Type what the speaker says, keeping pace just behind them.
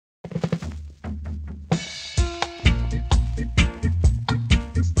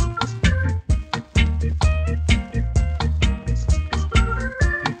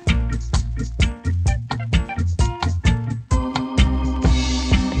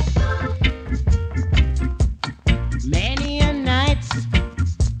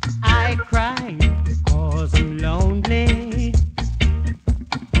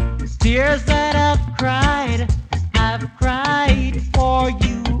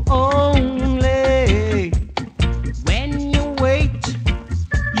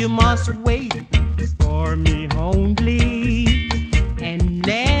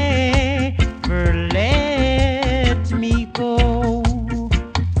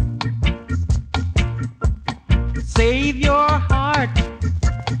Save your heart,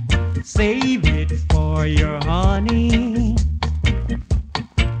 save it for your honey.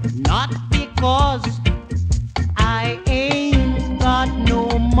 Not because I ain't got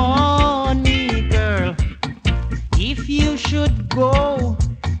no money, girl. If you should go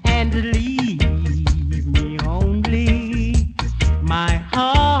and leave me only, my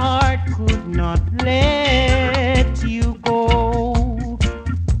heart could not let you go.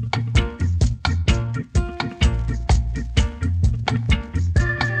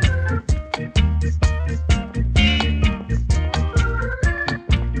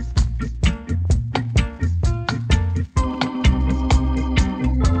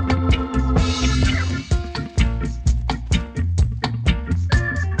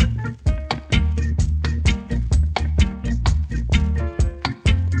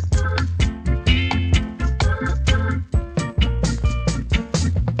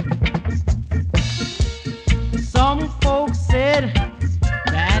 Some folks said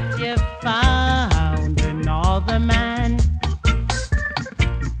that you found another man.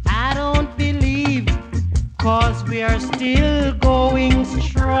 I don't believe, 'cause we are still going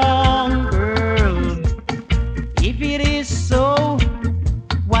strong, girl. If it is so,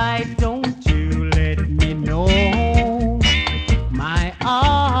 why don't you let me know? My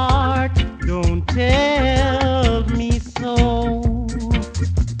heart don't tell me so.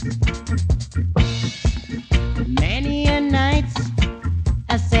 Many a night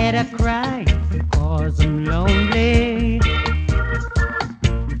I said I cried 'cause I'm lonely.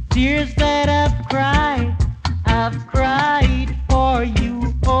 Tears that I've cried for you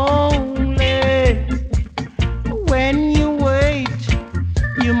only. When you wait,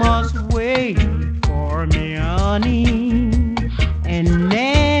 you must wait for me, honey, and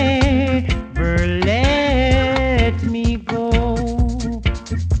never let me go.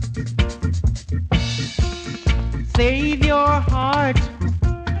 Save your heart,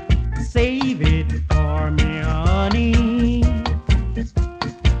 save it for me, honey.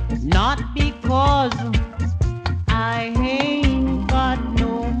 Not because I ain't got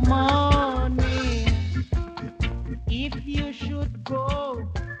no money. If you should go